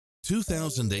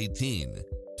2018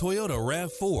 Toyota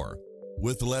RAV4.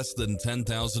 With less than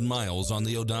 10,000 miles on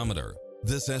the odometer,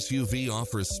 this SUV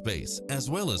offers space as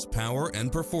well as power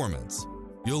and performance.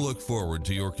 You'll look forward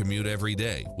to your commute every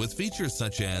day with features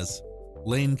such as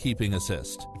lane keeping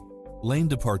assist, lane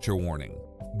departure warning,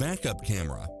 backup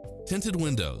camera, tinted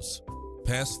windows,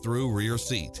 pass-through rear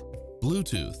seat,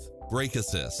 Bluetooth, brake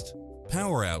assist,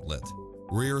 power outlet,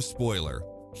 rear spoiler,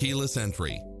 keyless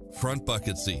entry, front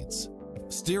bucket seats,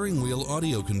 steering wheel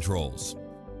audio controls,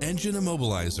 engine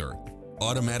immobilizer,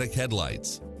 automatic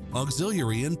headlights,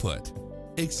 auxiliary input.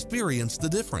 Experience the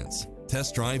difference.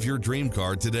 Test drive your dream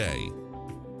car today.